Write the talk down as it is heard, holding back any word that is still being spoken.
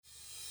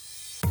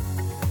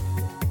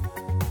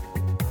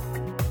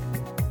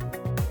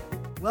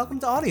Welcome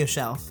to Audio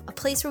Shelf. A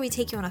place where we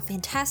take you on a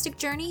fantastic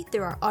journey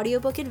through our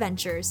audiobook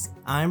adventures.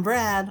 I'm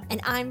Brad. And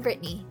I'm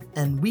Brittany.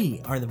 And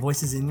we are the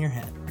voices in your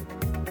head.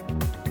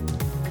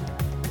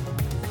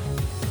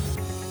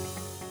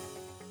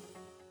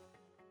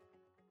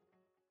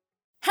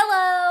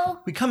 Hello!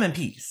 We come in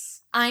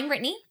peace. I'm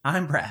Brittany.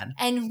 I'm Brad.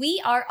 And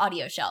we are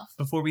Audio Shelf.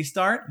 Before we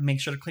start, make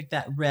sure to click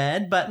that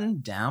red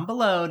button down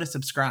below to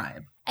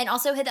subscribe. And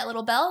also hit that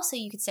little bell so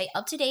you can stay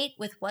up to date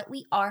with what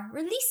we are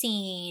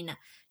releasing.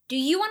 Do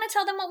you want to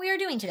tell them what we are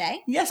doing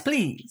today? Yes,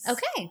 please.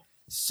 Okay.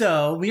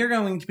 So we are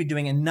going to be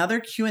doing another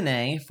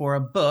Q&A for a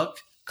book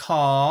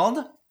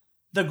called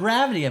The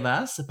Gravity of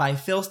Us by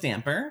Phil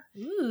Stamper.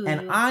 Ooh.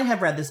 And I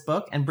have read this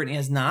book and Brittany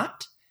has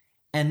not.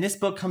 And this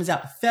book comes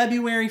out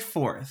February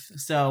 4th.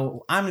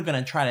 So I'm going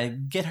to try to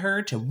get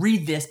her to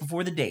read this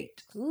before the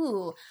date.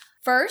 Ooh.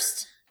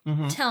 First,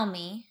 Mm-hmm. tell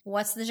me,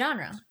 what's the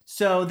genre?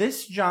 So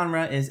this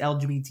genre is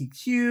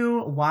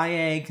LGBTQ,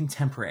 YA,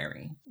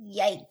 contemporary.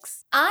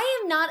 Yikes. I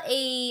am not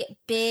a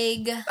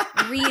big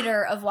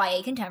reader of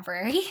YA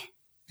contemporary,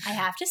 I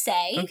have to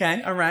say.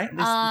 Okay, all right.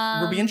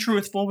 We're being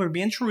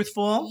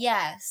truthful.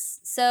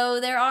 Yes. So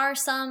there are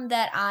some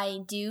that I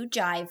do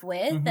jive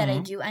with, that I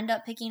Mhm. do end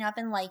up picking up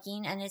and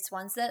liking, and it's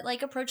ones that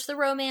like approach the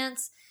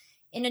romance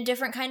in a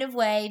different kind of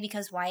way,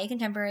 because YA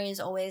contemporary is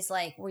always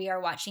like we are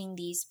watching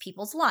these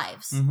people's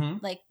lives. Mm-hmm.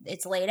 Like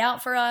it's laid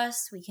out for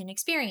us, we can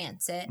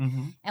experience it,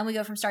 Mm-hmm. and we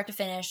go from start to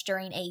finish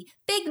during a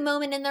big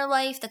moment in their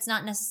life that's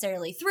not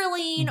necessarily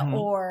thrilling Mhm.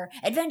 or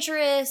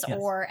adventurous Yes.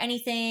 or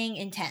anything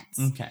intense.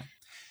 Okay.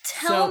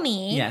 Tell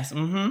me Yes.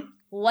 Mm-hmm.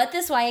 what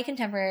this YA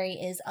contemporary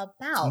is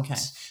about. Okay.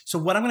 So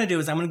what I'm going to do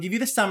is I'm going to give you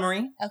the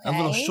summary, a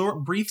little Okay.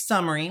 short, brief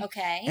summary.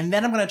 Okay. And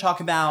then I'm going to talk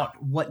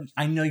about what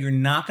I know you're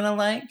not going to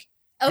like.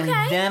 Okay.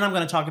 And then I'm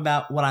going to talk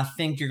about what I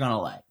think you're going to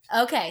like.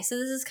 Okay. So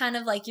this is kind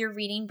of like you're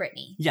reading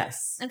Brittany.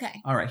 Yes. Okay.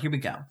 All right, here we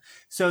go.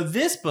 So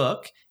this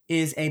book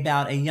is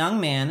about a young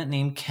man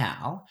named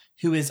Cal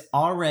who is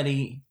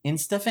already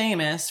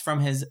Insta-famous from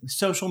his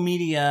social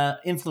media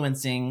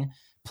influencing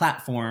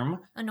platform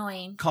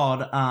Annoying.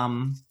 called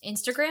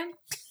Instagram?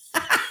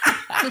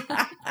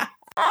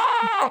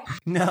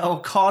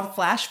 called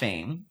Flash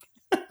Fame.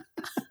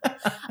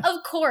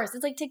 Of course.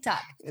 It's like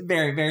TikTok.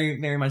 Very, very,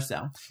 very much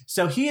so.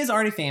 So he is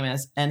already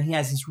famous and he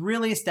has this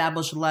really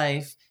established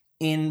life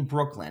in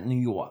Brooklyn, New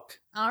York.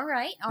 All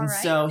right. All And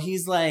right. so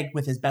he's like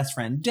with his best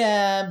friend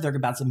Deb. They're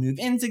about to move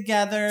in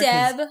together.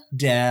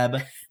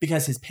 Deb.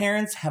 Because his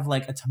parents have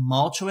like a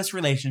tumultuous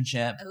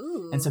relationship.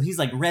 Ooh. And so he's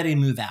like ready to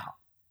move out.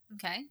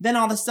 Okay. Then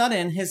all of a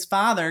sudden, his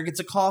father gets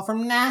a call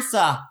from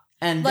NASA.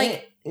 And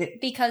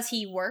Because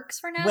he works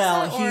for NASA?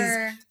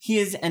 Well, he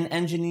is an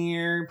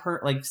engineer,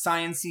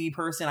 sciencey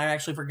person. I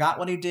actually forgot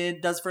what he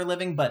does for a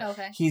living, but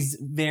Okay. he's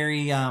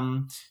very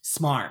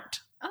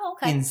smart Oh,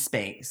 okay. in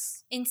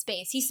space. In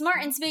space. He's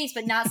smart in space,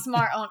 but not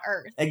smart on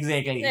Earth.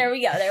 Exactly. There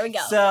we go.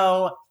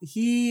 So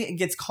he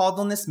gets called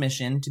on this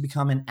mission to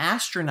become an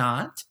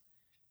astronaut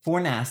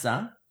for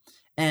NASA.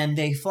 And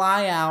they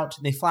fly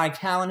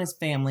Cal and his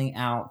family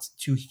out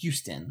to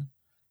Houston.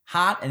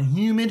 Hot and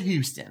humid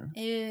Houston.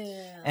 Ew.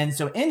 And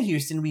so in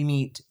Houston, we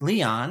meet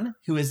Leon,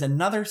 who is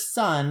another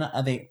son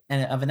of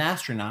an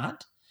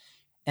astronaut.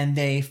 And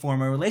they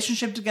form a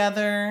relationship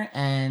together,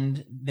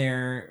 and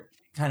their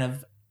kind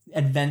of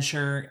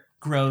adventure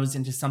grows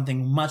into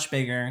something much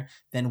bigger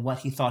than what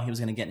he thought he was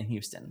going to get in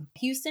Houston.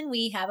 Houston,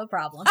 we have a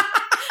problem.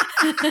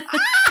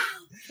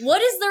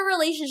 What is the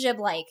relationship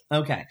like?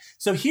 Okay,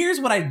 so here's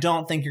what I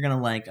don't think you're going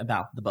to like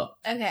about the book.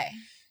 Okay.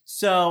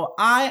 So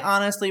I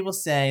honestly will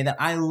say that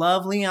I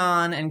love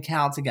Leon and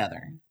Cal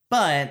together,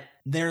 but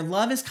their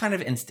love is kind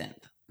of instant.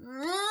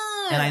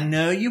 And I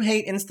know you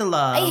hate insta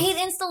love. I hate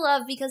insta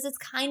love because it's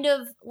kind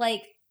of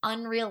like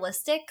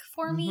unrealistic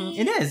for me.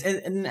 It is,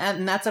 and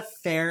that's a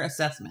fair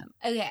assessment.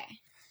 Okay.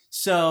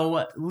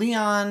 So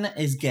Leon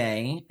is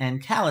gay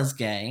and Cal is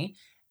gay,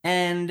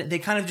 and they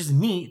kind of just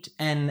meet,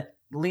 and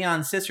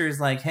Leon's sister is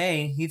like,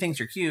 hey, he thinks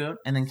you're cute.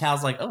 And then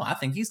Cal's like, oh, I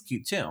think he's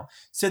cute too.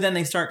 So then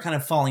they start kind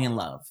of falling in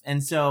love.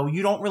 And so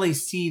you don't really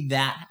see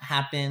that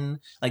happen.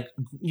 Like,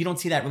 you don't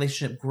see that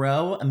relationship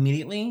grow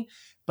immediately,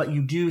 but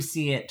you do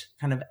see it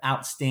kind of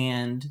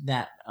outstand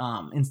that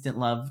instant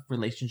love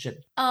relationship.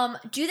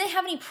 Do they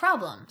have any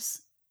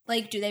problems?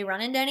 Like, do they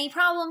run into any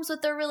problems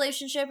with their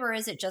relationship, or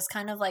is it just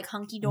kind of like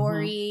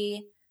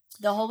hunky-dory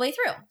the whole way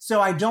through? So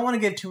I don't want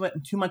to give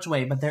too much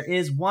away, but there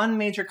is one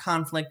major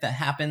conflict that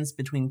happens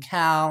between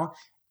Cal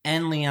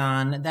and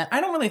Leon that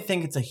I don't really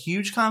think it's a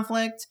huge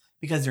conflict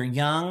because they're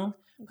young.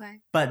 Okay.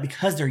 But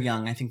because they're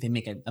young, I think they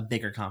make a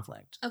bigger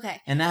conflict. Okay.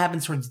 And that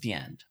happens towards the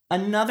end.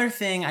 Another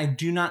thing I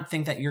do not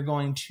think that you're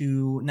going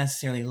to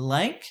necessarily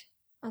like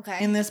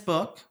Okay. in this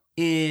book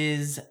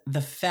is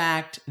the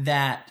fact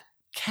that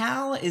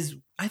Cal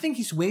I think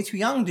he's way too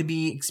young to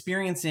be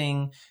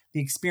experiencing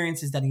the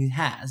experiences that he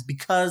has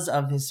because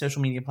of his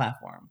social media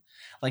platform.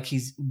 Like,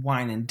 he's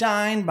wine and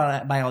dined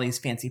by all these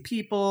fancy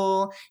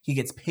people. He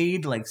gets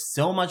paid like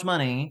so much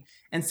money.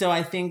 And so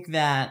I think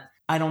that,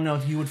 I don't know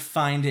if you would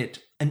find it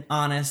an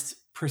honest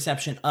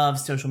perception of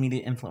social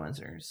media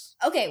influencers.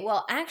 Okay,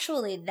 well,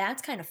 actually,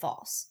 that's kind of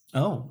false.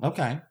 Oh,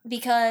 okay.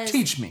 Because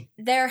Teach me.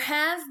 there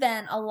have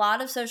been a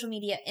lot of social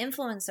media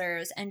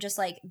influencers and just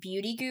like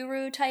beauty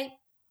guru type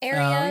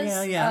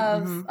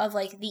areas of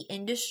like the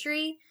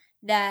industry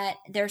that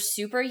they're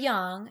super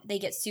young, they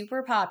get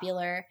super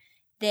popular,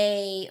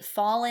 they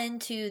fall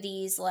into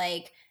these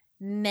like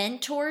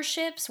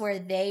mentorships where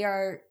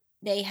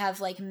they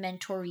have like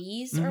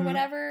mentorees or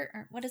whatever.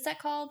 Or what is that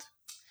called?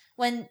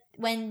 When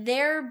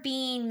they're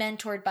being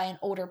mentored by an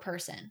older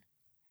person.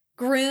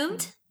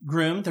 Groomed.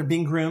 They're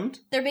being groomed.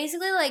 They're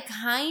basically like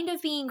kind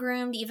of being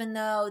groomed, even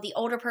though the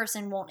older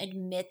person won't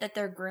admit that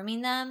they're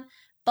grooming them,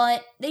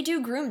 but they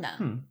do groom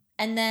them.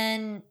 And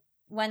then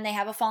when they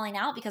have a falling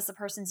out because the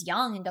person's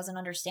young and doesn't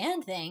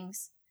understand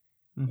things,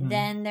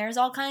 then there's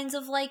all kinds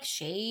of like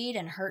shade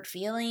and hurt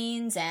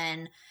feelings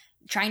and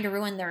trying to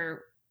ruin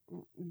their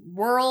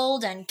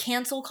world and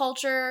cancel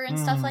culture and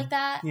stuff like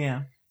that.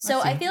 Yeah. So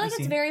I feel like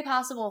it's very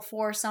possible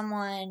for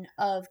someone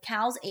of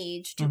Cal's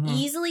age to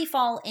easily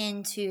fall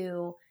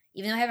into,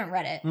 even though I haven't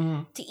read it,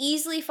 to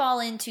easily fall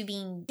into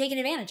being taken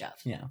advantage of.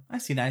 Yeah, I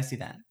see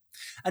that.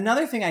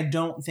 Another thing I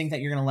don't think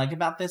that you're going to like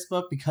about this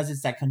book, because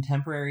it's that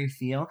contemporary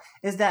feel,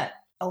 is that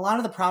a lot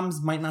of the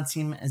problems might not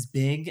seem as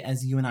big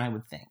as you and I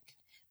would think.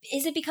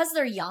 Is it because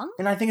they're young?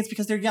 And I think it's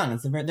because they're young.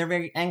 They're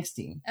very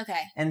angsty. Okay.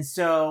 And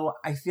so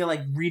I feel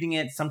like reading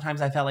it,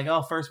 sometimes I felt like,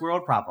 oh, first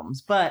world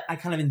problems. But I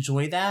kind of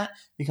enjoy that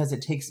because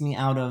it takes me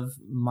out of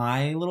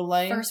my little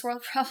life. First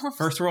world problems?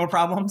 First world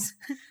problems.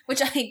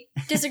 Which I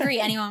disagree.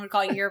 Anyone would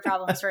call your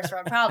problems first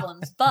world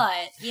problems.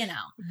 But, you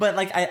know. But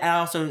like I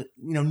also,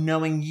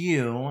 knowing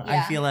you,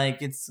 I feel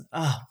like it's,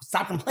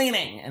 stop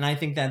complaining. And I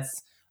think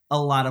that's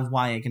a lot of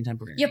YA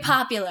contemporary. You're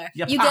popular.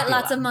 You get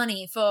lots of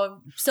money for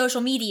social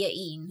media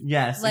eating.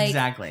 Yes, like,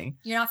 exactly.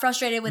 You're not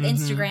frustrated with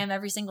Instagram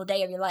every single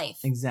day of your life.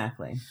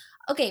 Exactly.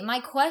 Okay,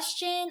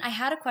 I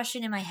had a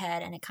question in my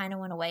head and it kind of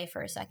went away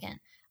for a second.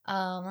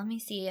 Let me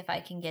see if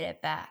I can get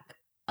it back.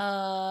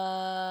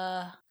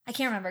 I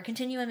can't remember.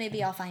 Continue and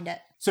maybe I'll find it.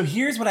 So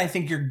here's what I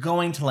think you're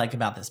going to like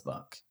about this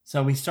book.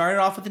 So we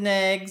started off with the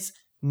negs.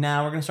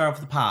 Now we're going to start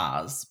off with the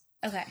pause.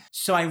 Okay.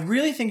 So I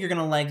really think you're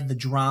going to like the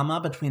drama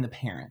between the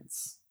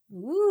parents.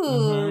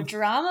 Ooh,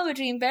 drama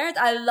between parents.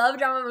 I love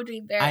drama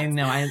between parents. I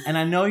know.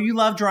 I know you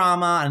love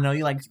drama. I know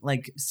you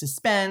like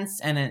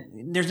suspense,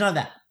 and there's none of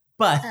that.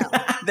 But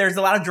there's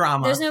a lot of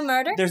drama. There's no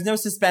murder? There's no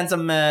suspense of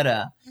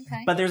murder.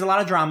 Okay. But there's a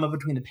lot of drama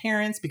between the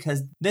parents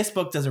because this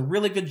book does a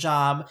really good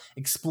job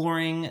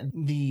exploring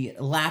the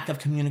lack of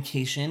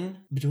communication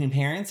between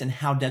parents and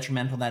how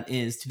detrimental that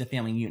is to the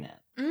family unit.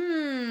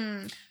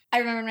 I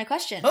remember my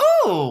question.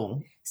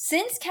 Oh!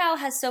 Since Cal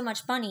has so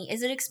much money,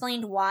 is it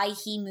explained why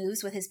he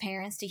moves with his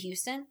parents to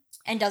Houston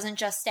and doesn't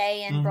just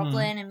stay in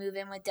Brooklyn and move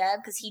in with Deb?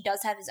 Because he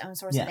does have his own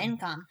source of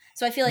income.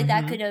 So I feel like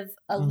that could have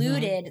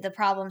eluded the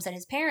problems that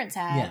his parents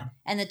had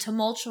and the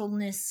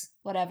tumultuousness,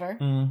 whatever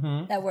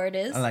that word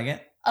is. I like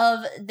it.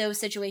 Of those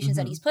situations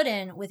that he's put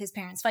in with his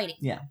parents fighting.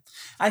 Yeah.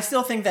 I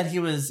still think that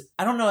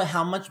I don't know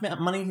how much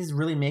money he's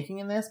really making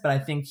in this, but I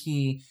think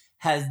he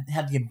has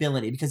had the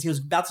ability because he was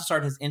about to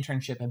start his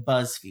internship at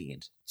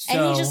BuzzFeed. So,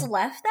 and he just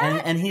left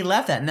that? And he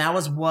left that. And that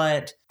was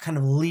what kind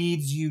of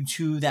leads you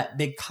to that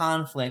big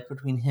conflict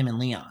between him and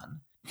Leon.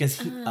 Because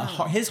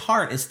his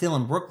heart is still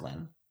in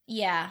Brooklyn.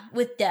 Yeah,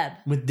 with Deb.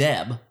 With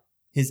Deb,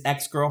 his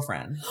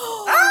ex-girlfriend.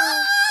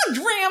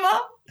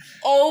 Drama!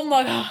 Oh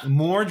my God.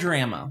 More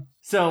drama.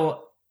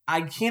 So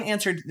I can't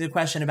answer the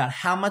question about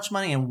how much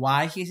money and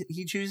why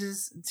he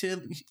chooses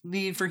to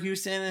leave for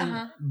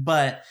Houston.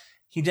 But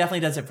he definitely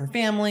does it for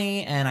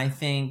family, and I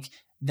think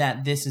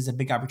that this is a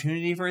big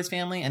opportunity for his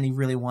family, and he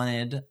really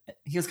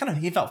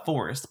he felt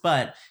forced,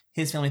 but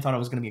his family thought it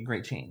was going to be a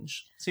great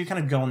change. So you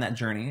kind of go on that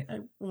journey,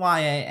 YA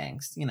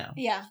angst,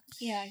 Yeah,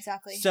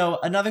 exactly. So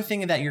another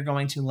thing that you're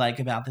going to like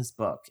about this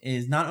book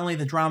is not only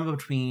the drama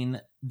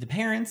between the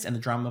parents and the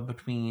drama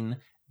between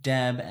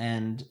Deb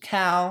and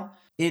Cal,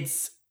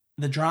 it's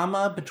the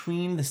drama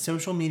between the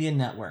social media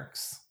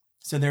networks.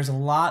 So there's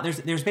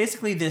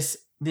basically this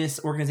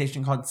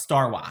organization called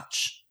Star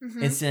Watch.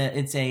 It's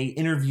a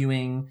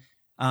interviewing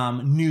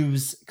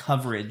news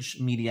coverage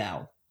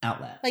media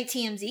outlet. Like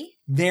TMZ?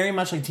 Very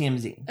much like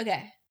TMZ.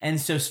 Okay.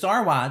 And so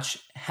Star Watch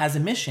has a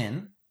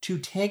mission to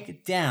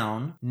take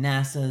down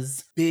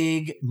NASA's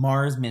big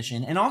Mars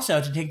mission and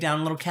also to take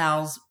down little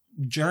Cal's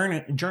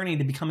journey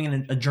to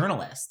becoming a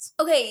journalist.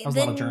 Okay,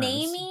 the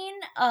naming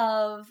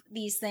of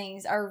these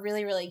things are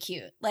really, really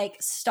cute. Like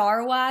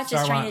Star Watch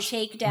is trying to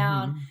take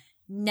down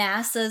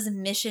NASA's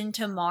mission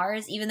to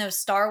Mars, even though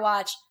Star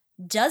Watch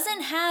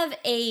doesn't have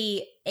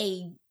a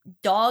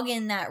dog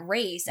in that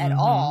race at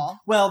all.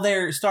 Well,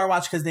 they're Star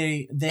Watch because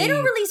they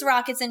don't release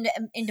rockets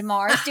into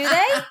Mars, do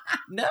they?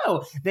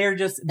 No, they're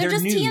just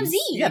news. TMZ.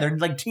 Yeah, they're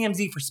like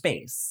TMZ for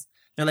space.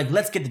 They're like,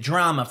 let's get the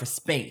drama for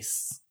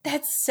space.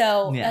 That's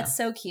so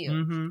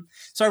cute.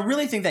 So I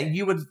really think that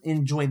you would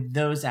enjoy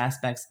those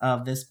aspects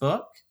of this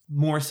book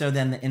more so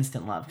than the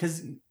instant love,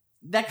 because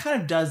that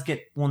kind of does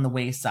get on the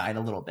wayside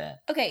a little bit.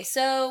 Okay,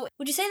 so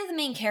would you say that the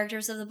main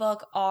characters of the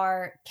book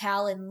are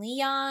Cal and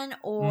Leon,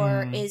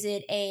 or is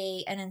it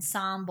an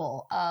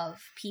ensemble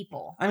of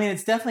people? I mean,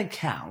 it's definitely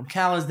Cal.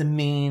 Cal is the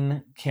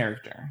main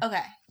character.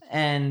 Okay.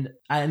 And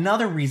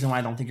another reason why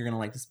I don't think you're going to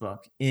like this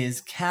book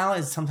is Cal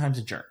is sometimes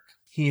a jerk.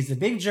 He's a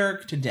big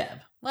jerk to Deb.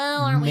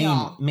 Well, aren't we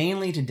all?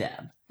 Mainly to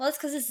Deb. Well, it's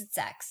because it's his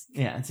ex.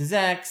 Yeah, it's his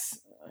ex.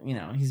 You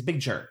know, he's a big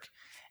jerk.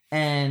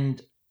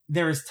 And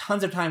there was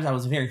tons of times I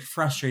was very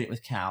frustrated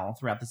with Cal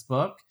throughout this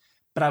book,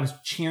 but I was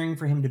cheering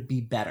for him to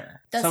be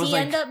better. Does he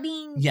end up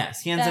being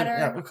Yes, he ends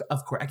better? up,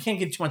 of course. I can't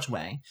give too much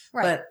away.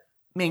 Right. But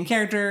main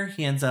character,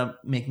 he ends up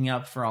making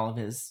up for all of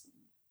his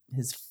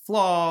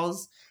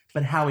flaws,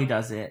 but how he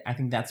does it, I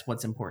think that's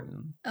what's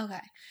important.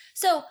 Okay.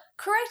 So,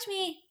 correct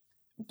me,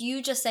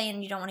 you just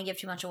saying you don't want to give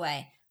too much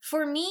away.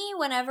 For me,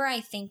 whenever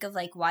I think of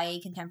like YA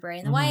contemporary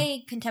and the YA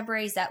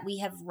contemporaries that we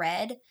have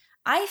read,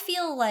 I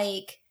feel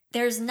like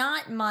there's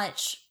not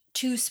much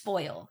to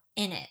spoil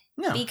in it.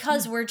 No.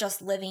 Because we're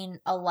just living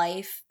a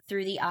life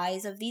through the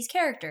eyes of these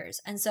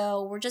characters. And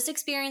so we're just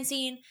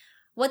experiencing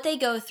what they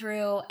go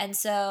through. And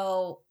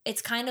so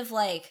it's kind of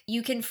like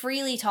you can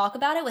freely talk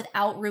about it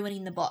without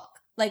ruining the book.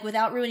 Like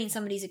without ruining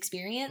somebody's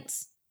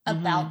experience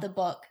about the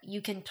book,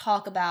 you can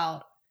talk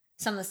about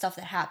some of the stuff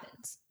that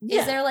happens.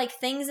 Yeah. Is there like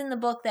things in the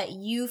book that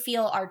you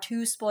feel are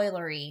too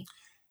spoilery?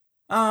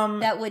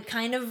 That would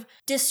kind of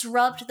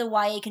disrupt the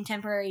YA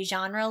contemporary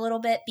genre a little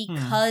bit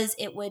because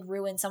it would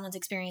ruin someone's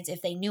experience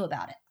if they knew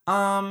about it.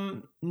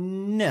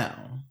 No.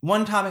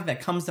 One topic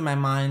that comes to my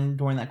mind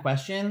during that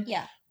question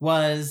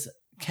was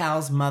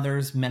Cal's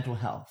mother's mental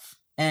health.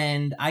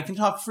 And I can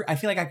talk I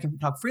feel like I can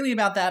talk freely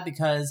about that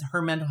because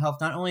her mental health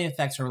not only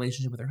affects her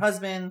relationship with her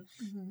husband,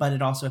 but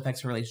it also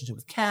affects her relationship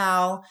with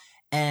Cal.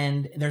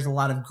 And there's a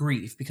lot of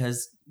grief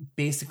because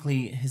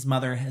basically his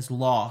mother has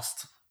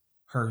lost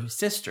her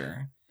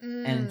sister.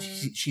 And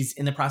she's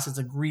in the process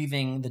of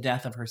grieving the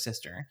death of her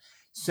sister.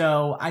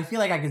 So I feel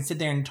like I could sit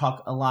there and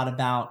talk a lot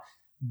about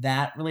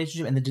that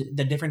relationship and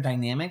the different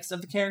dynamics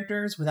of the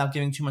characters without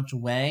giving too much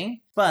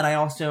away. But I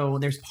also,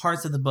 there's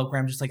parts of the book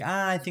where I'm just like,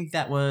 I think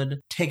that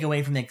would take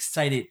away from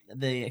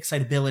the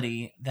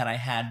excitability that I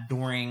had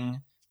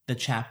during the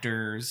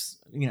chapters,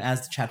 you know,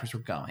 as the chapters were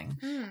going.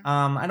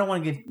 I don't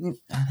want to give,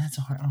 that's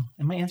a hard,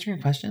 am I answering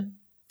your question?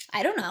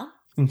 I don't know.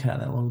 You can cut out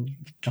that little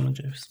jungle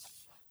juice.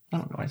 I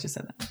don't know why I just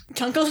said that.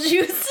 Chunkle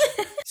juice.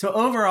 So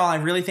overall, I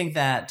really think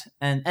that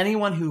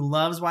anyone who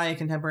loves YA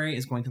Contemporary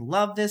is going to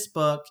love this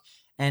book.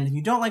 And if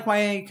you don't like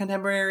YA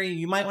Contemporary,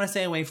 you might want to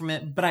stay away from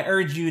it. But I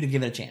urge you to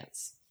give it a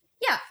chance.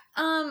 Yeah.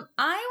 I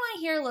want to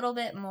hear a little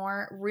bit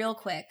more real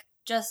quick,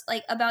 just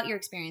like about your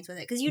experience with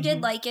it. Because you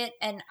did like it.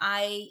 And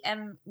I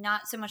am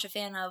not so much a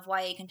fan of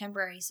YA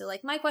Contemporary. So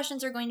like my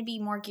questions are going to be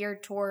more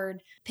geared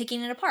toward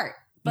picking it apart.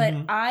 But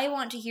I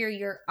want to hear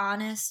your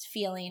honest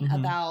feeling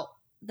about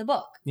the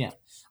book. Yeah.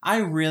 I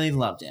really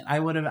loved it. I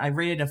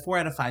rated it 4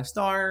 out of 5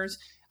 stars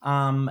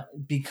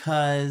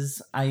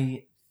because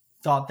I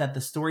thought that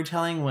the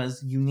storytelling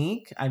was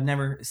unique. I've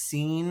never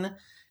seen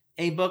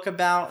a book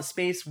about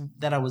space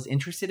that I was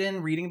interested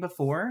in reading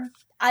before.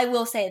 I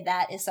will say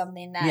that is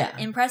something that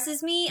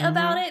impresses me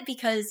about it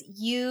because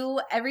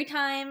every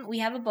time we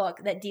have a book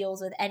that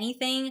deals with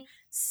anything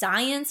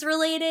science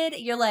related,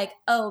 you're like,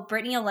 oh,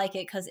 Brittany will like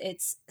it because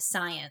it's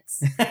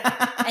science.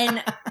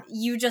 And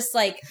you just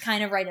like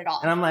kind of write it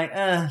off. And I'm like,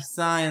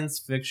 science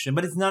fiction.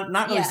 But it's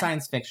not really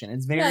science fiction.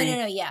 It's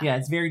very, yeah,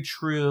 it's very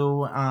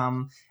true.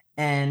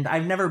 And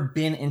I've never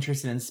been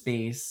interested in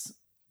space,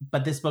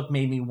 but this book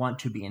made me want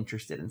to be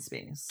interested in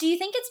space. Do you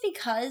think it's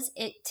because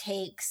it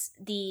takes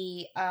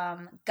the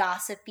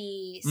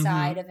gossipy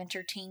side of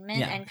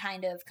entertainment and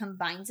kind of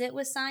combines it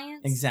with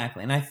science?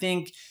 Exactly. And I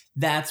think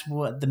that's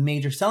what the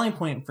major selling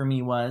point for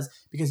me was,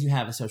 because you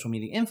have a social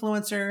media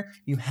influencer,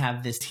 you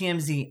have this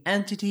TMZ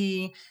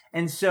entity,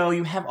 and so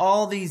you have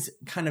all these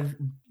kind of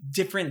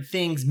different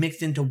things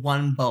mixed into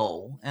one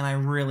bowl. And I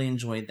really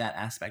enjoyed that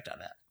aspect of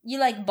it. You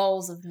like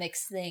bowls of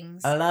mixed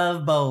things. I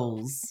love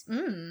bowls.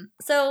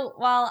 So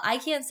while I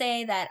can't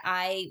say that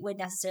I would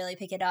necessarily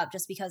pick it up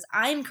just because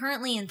I'm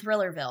currently in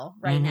Thrillerville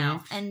right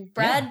now. And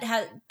Brad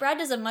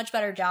does a much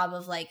better job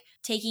of like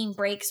taking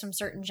breaks from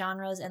certain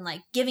genres and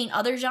like giving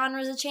other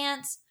genres a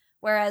chance.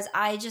 Whereas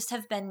I just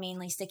have been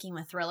mainly sticking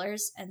with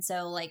thrillers. And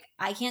so like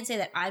I can't say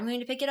that I'm going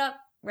to pick it up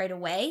right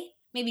away.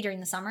 Maybe during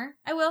the summer.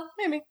 I will.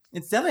 Maybe.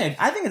 It's definitely,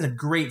 I think it's a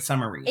great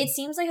summer read. It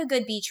seems like a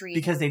good beach read.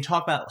 Because they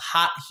talk about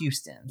hot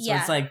Houston. So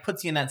it's like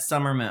puts you in that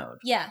summer mode.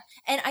 Yeah.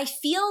 And I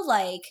feel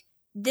like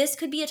this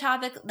could be a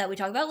topic that we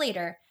talk about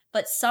later,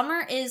 but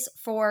summer is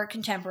for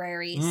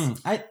contemporaries.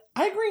 I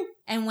agree.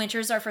 And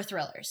winters are for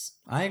thrillers.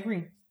 I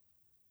agree.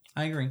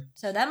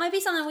 So that might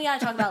be something we got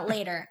to talk about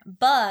later.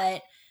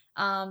 But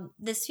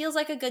this feels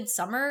like a good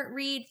summer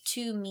read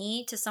to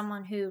me, to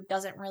someone who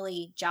doesn't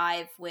really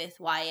jive with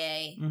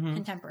YA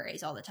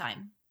contemporaries all the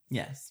time.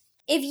 Yes.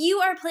 If you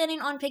are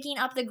planning on picking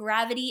up The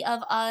Gravity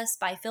of Us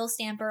by Phil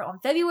Stamper on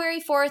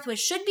February 4th, which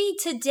should be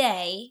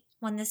today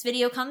when this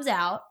video comes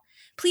out,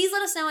 Please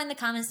let us know in the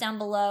comments down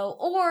below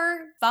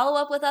or follow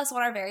up with us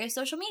on our various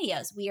social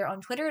medias. We are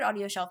on Twitter at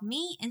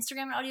AudioShelfMe,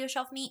 Instagram at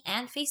AudioShelfMe,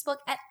 and Facebook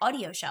at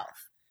AudioShelf.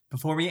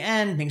 Before we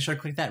end, make sure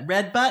to click that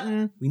red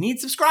button. We need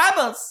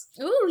subscribers.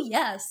 Ooh,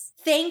 yes.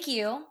 Thank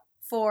you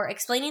for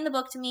explaining the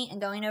book to me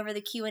and going over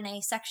the Q&A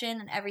section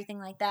and everything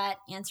like that,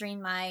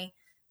 answering my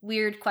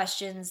weird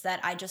questions that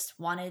I just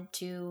wanted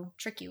to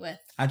trick you with.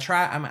 I'm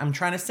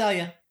trying to sell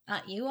you.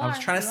 You are. I was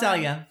trying to sell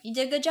you. You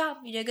did a good job.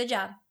 You did a good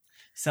job.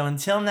 So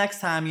until next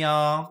time,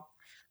 y'all.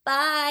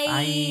 Bye.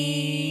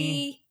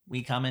 Bye.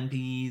 We come in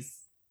peace.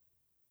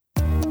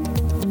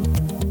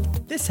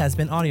 This has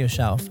been Audio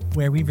Shelf,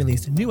 where we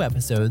release new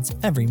episodes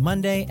every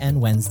Monday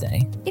and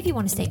Wednesday. If you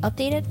want to stay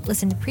updated,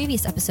 listen to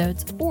previous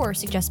episodes, or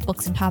suggest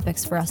books and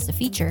topics for us to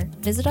feature,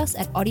 visit us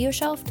at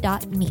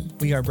audioshelf.me.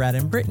 We are Brad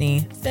and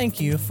Brittany. Thank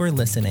you for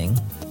listening.